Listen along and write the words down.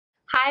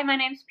Hi, my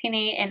name's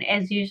Penny, and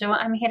as usual,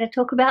 I'm here to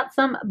talk about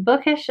some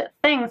bookish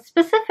things.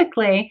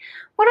 Specifically,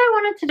 what I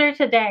wanted to do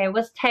today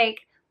was take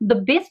the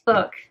best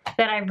book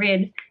that I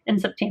read in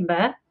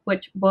September,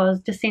 which was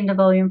Descender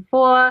Volume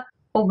 4,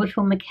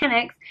 Orbital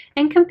Mechanics,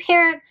 and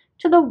compare it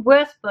to the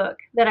worst book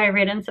that I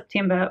read in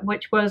September,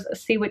 which was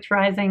Sea Witch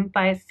Rising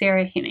by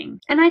Sarah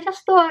Henning. And I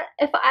just thought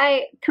if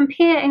I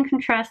compare and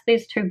contrast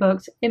these two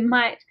books, it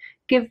might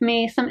give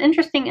me some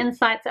interesting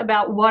insights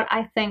about what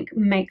I think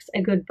makes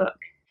a good book.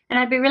 And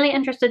I'd be really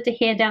interested to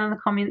hear down in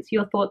the comments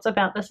your thoughts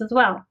about this as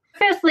well.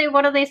 Firstly,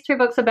 what are these two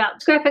books about?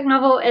 This graphic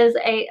novel is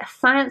a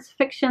science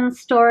fiction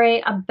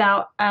story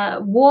about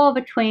a war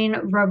between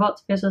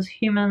robots versus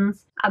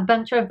humans. A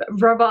bunch of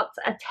robots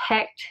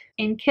attacked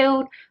and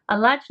killed a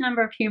large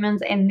number of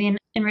humans, and then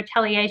in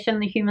retaliation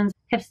the humans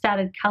have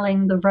started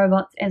culling the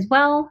robots as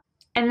well.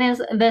 And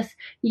there's this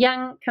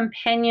young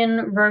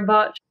companion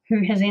robot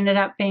who has ended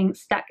up being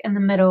stuck in the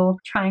middle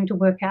trying to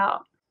work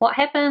out what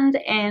happened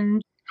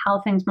and how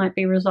things might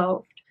be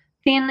resolved.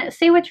 Then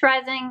Sea Witch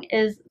Rising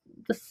is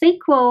the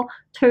sequel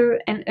to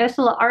an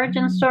Ursula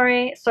origin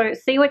story. So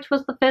Sea Witch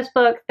was the first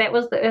book, that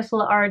was the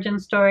Ursula origin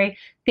story.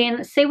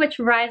 Then Sea Witch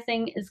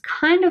Rising is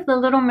kind of the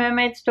Little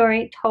Mermaid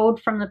story told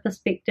from the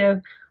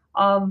perspective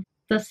of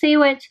the Sea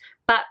Witch,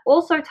 but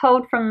also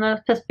told from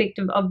the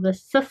perspective of the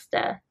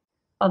sister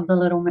of the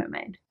Little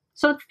Mermaid.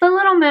 So it's the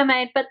Little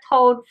Mermaid, but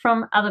told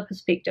from other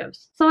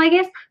perspectives. So I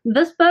guess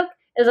this book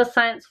is a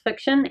science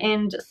fiction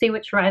and Sea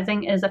Witch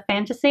Rising is a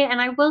fantasy, and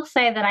I will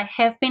say that I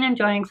have been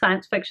enjoying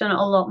science fiction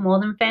a lot more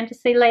than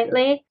fantasy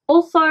lately.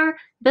 Also,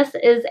 this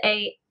is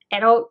a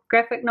adult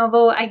graphic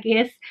novel, I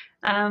guess,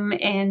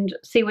 and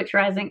Sea Witch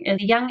Rising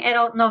is a young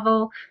adult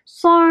novel.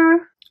 So,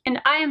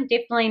 and I am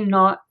definitely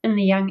not in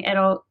the young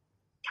adult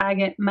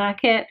target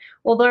market,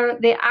 although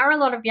there are a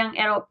lot of young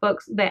adult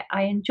books that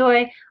I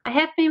enjoy. I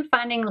have been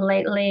finding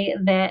lately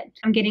that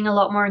I'm getting a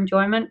lot more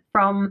enjoyment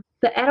from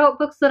the adult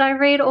books that I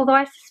read, although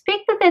I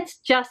suspect that that's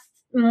just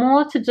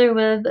more to do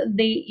with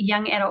the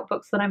young adult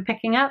books that I'm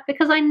picking up,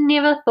 because I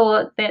never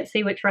thought that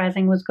Sea Witch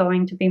Rising was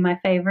going to be my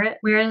favorite,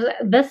 whereas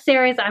this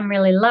series I'm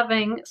really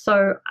loving,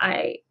 so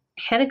I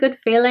had a good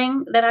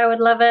feeling that I would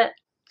love it.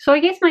 So I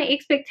guess my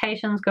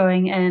expectations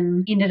going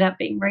in ended up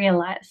being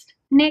realized.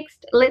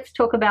 Next, let's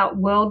talk about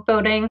world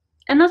building.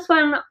 And this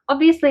one,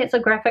 obviously it's a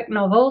graphic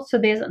novel, so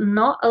there's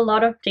not a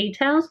lot of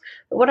details,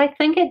 but what I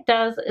think it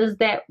does is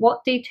that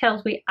what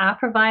details we are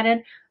provided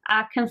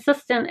are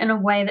consistent in a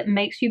way that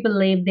makes you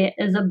believe there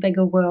is a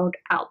bigger world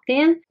out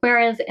there.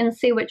 Whereas in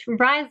Sea Witch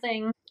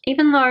Rising,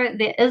 even though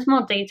there is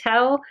more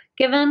detail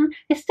given,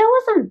 there still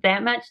wasn't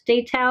that much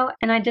detail,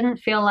 and I didn't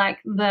feel like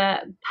the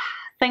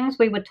things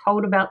we were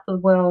told about the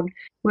world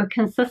were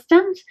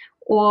consistent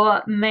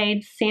or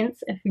made sense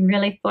if you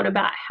really thought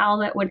about how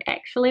that would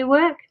actually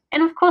work.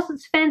 And of course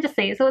it's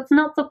fantasy, so it's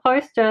not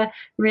supposed to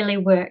really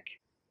work.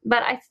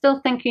 But I still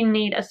think you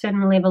need a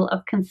certain level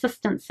of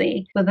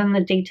consistency within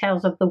the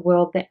details of the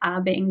world that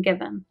are being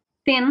given.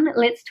 Then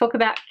let's talk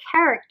about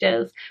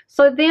characters.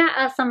 So there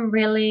are some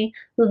really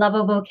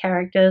lovable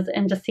characters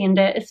in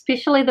Descender,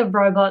 especially the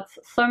robots.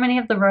 So many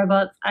of the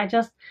robots, I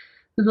just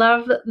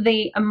love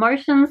the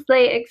emotions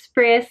they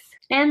express,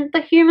 and the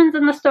humans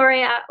in the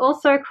story are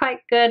also quite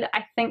good.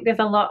 I think there's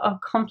a lot of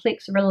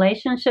complex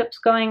relationships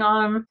going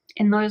on,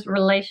 and those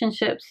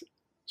relationships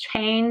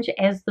change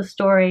as the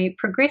story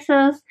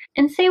progresses.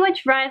 In Sea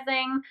Witch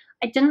Rising,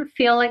 I didn't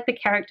feel like the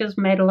characters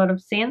made a lot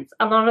of sense.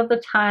 A lot of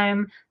the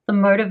time, the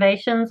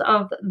motivations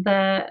of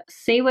the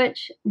Sea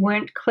Witch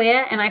weren't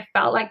clear, and I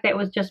felt like that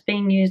was just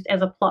being used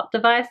as a plot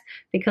device,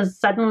 because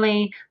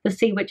suddenly the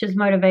Sea Witch's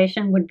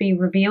motivation would be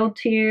revealed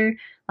to you.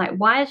 Like,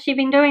 why has she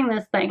been doing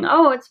this thing?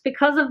 Oh, it's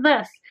because of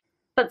this.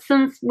 But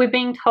since we're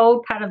being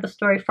told part of the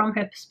story from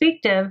her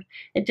perspective,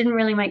 it didn't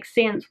really make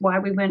sense why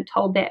we weren't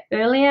told that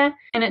earlier,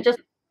 and it just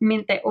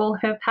meant that all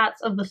her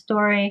parts of the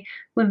story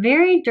were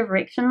very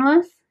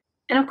directionless.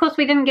 And of course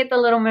we didn't get the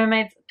Little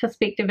Mermaid's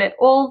perspective at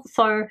all,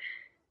 so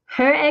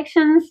her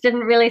actions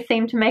didn't really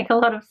seem to make a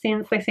lot of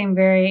sense. They seemed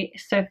very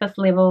surface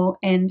level,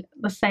 and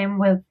the same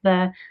with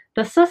the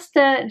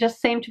sister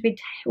just seemed to be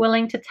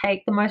willing to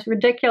take the most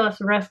ridiculous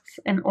risks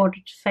in order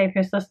to save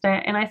her sister.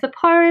 And I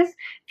suppose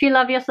if you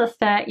love your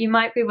sister, you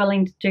might be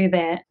willing to do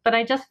that, but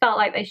I just felt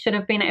like they should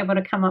have been able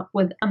to come up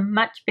with a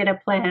much better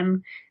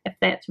plan if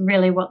that's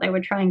really what they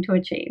were trying to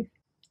achieve.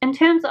 In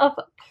terms of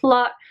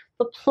plot,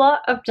 the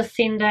plot of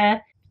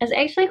Descender is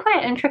actually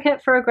quite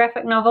intricate for a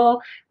graphic novel.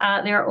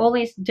 There are all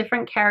these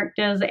different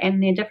characters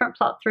and their different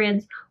plot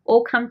threads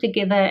all come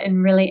together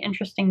in really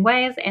interesting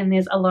ways, and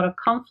there's a lot of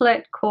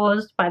conflict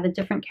caused by the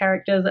different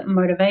characters'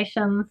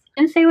 motivations.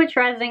 In Sea Witch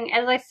Rising,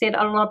 as I said,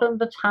 a lot of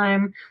the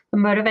time the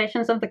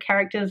motivations of the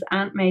characters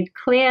aren't made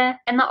clear,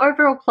 and the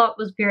overall plot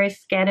was very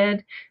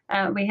scattered.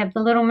 We have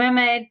the Little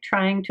Mermaid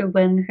trying to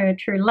win her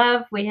true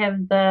love. We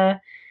have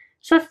the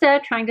sister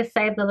trying to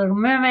save the Little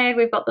Mermaid.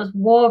 We've got this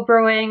war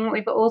brewing.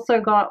 We've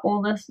also got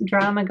all this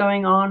drama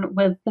going on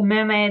with the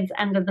mermaids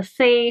under the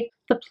sea.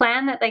 The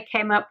plan that they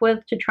came up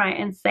with to try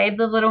and save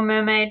the Little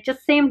Mermaid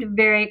just seemed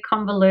very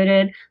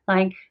convoluted.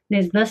 Like,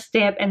 there's this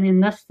step and then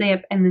this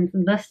step and then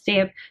this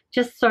step,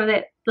 just so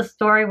that the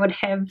story would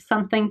have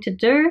something to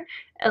do.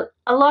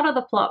 A lot of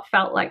the plot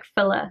felt like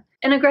filler.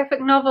 In a graphic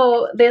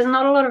novel, there's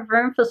not a lot of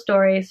room for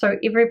story, so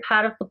every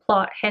part of the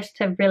plot has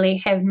to really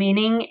have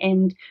meaning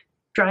and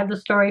drive the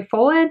story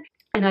forward.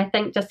 And I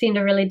think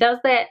Jacinda really does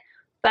that.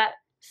 But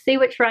Sea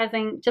Witch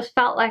Rising just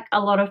felt like a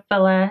lot of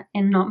filler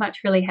and not much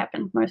really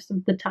happened most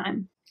of the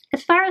time.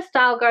 As far as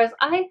style goes,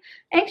 I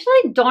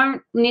actually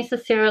don't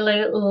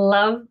necessarily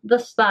love the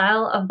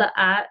style of the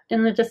art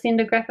in the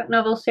Jacinda graphic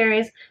novel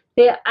series.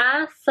 There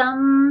are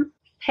some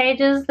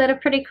pages that are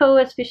pretty cool,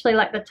 especially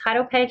like the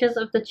title pages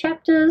of the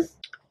chapters,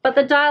 but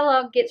the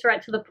dialogue gets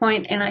right to the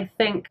point, and I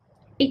think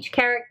each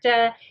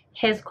character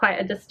has quite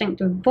a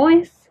distinctive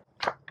voice.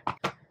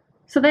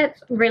 So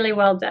that's really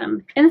well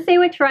done. In Sea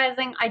Witch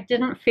Rising, I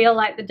didn't feel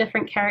like the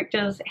different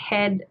characters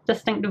had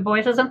distinctive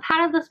voices, and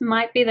part of this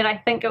might be that I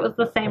think it was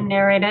the same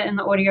narrator in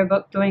the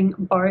audiobook doing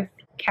both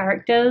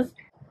characters.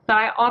 So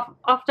I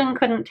often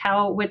couldn't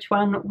tell which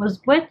one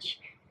was which,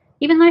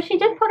 even though she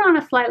did put on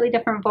a slightly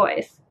different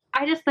voice.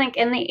 I just think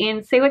in the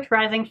end, Sea Witch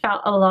Rising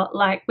felt a lot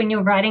like when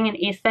you're writing an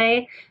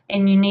essay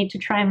and you need to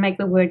try and make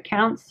the word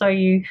count, so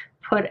you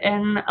put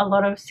in a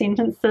lot of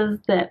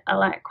sentences that are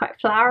like quite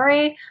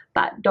flowery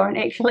but don't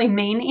actually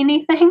mean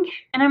anything.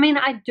 And I mean,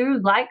 I do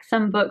like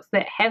some books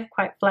that have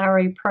quite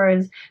flowery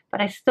prose,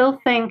 but I still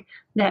think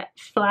that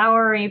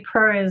flowery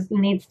prose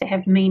needs to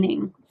have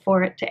meaning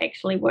for it to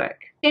actually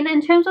work. And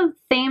in terms of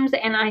themes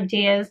and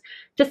ideas,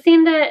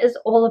 Jacinda is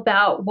all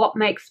about what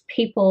makes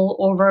people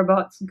or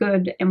robots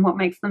good and what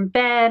makes them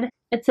bad.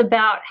 It's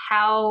about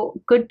how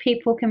good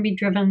people can be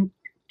driven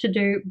to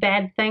do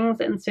bad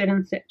things in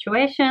certain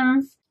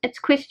situations. It's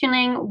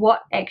questioning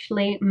what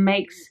actually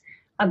makes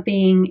a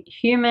being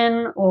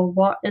human, or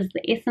what is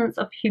the essence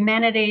of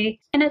humanity.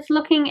 And it's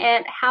looking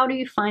at how do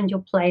you find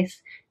your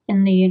place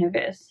in the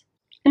universe.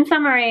 In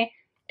summary,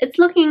 it's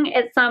looking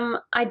at some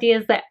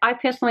ideas that I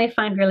personally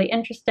find really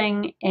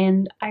interesting,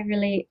 and I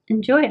really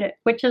enjoyed it,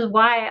 which is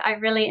why I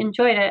really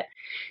enjoyed it.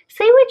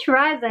 Sea Witch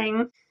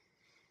Rising,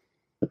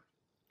 I'm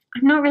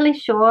not really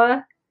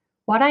sure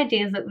what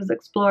ideas it was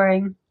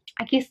exploring.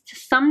 I guess to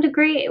some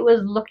degree it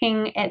was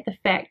looking at the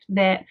fact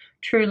that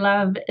true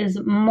love is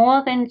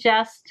more than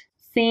just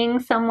seeing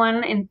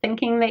someone and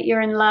thinking that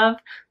you're in love,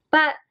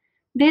 but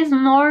there's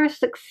no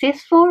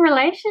successful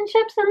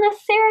relationships in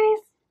this series.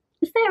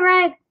 Is that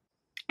right?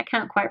 I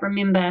can't quite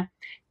remember.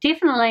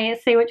 Definitely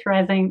Sea Witch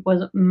Rising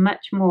was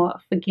much more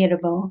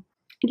forgettable.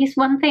 I guess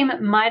one theme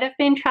it might have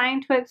been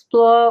trying to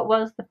explore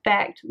was the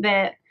fact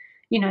that,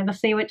 you know, the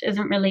Sea Witch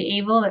isn't really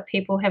evil, that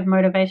people have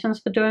motivations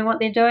for doing what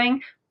they're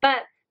doing, but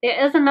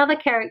there is another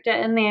character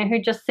in there who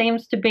just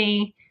seems to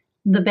be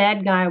the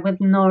bad guy with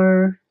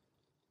no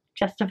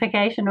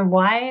justification of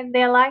why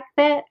they're like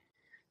that.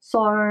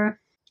 So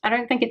I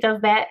don't think it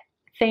does that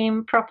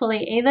theme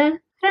properly either.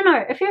 I don't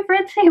know, if you've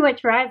read Sea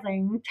Witch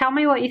Rising, tell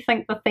me what you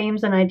think the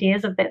themes and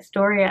ideas of that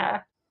story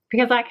are,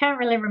 because I can't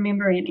really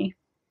remember any.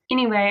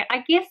 Anyway,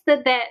 I guess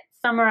that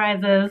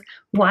summarizes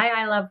why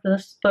I love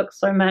this book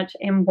so much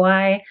and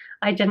why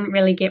I didn't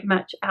really get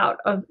much out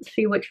of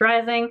Sea Witch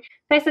Rising.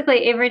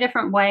 Basically, every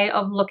different way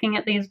of looking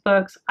at these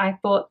books, I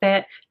thought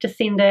that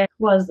Jacinda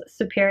was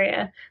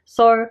superior.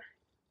 So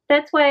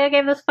that's why I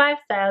gave this 5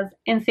 stars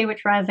and Sea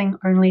Witch Rising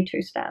only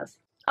 2 stars.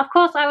 Of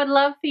course, I would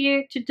love for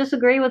you to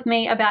disagree with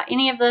me about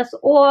any of this,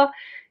 or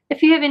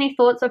if you have any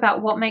thoughts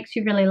about what makes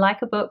you really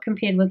like a book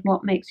compared with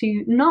what makes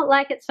you not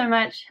like it so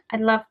much,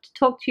 I'd love to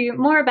talk to you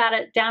more about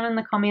it down in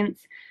the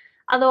comments.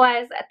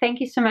 Otherwise, thank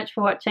you so much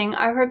for watching.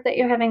 I hope that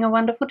you're having a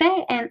wonderful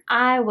day, and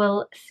I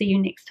will see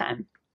you next time.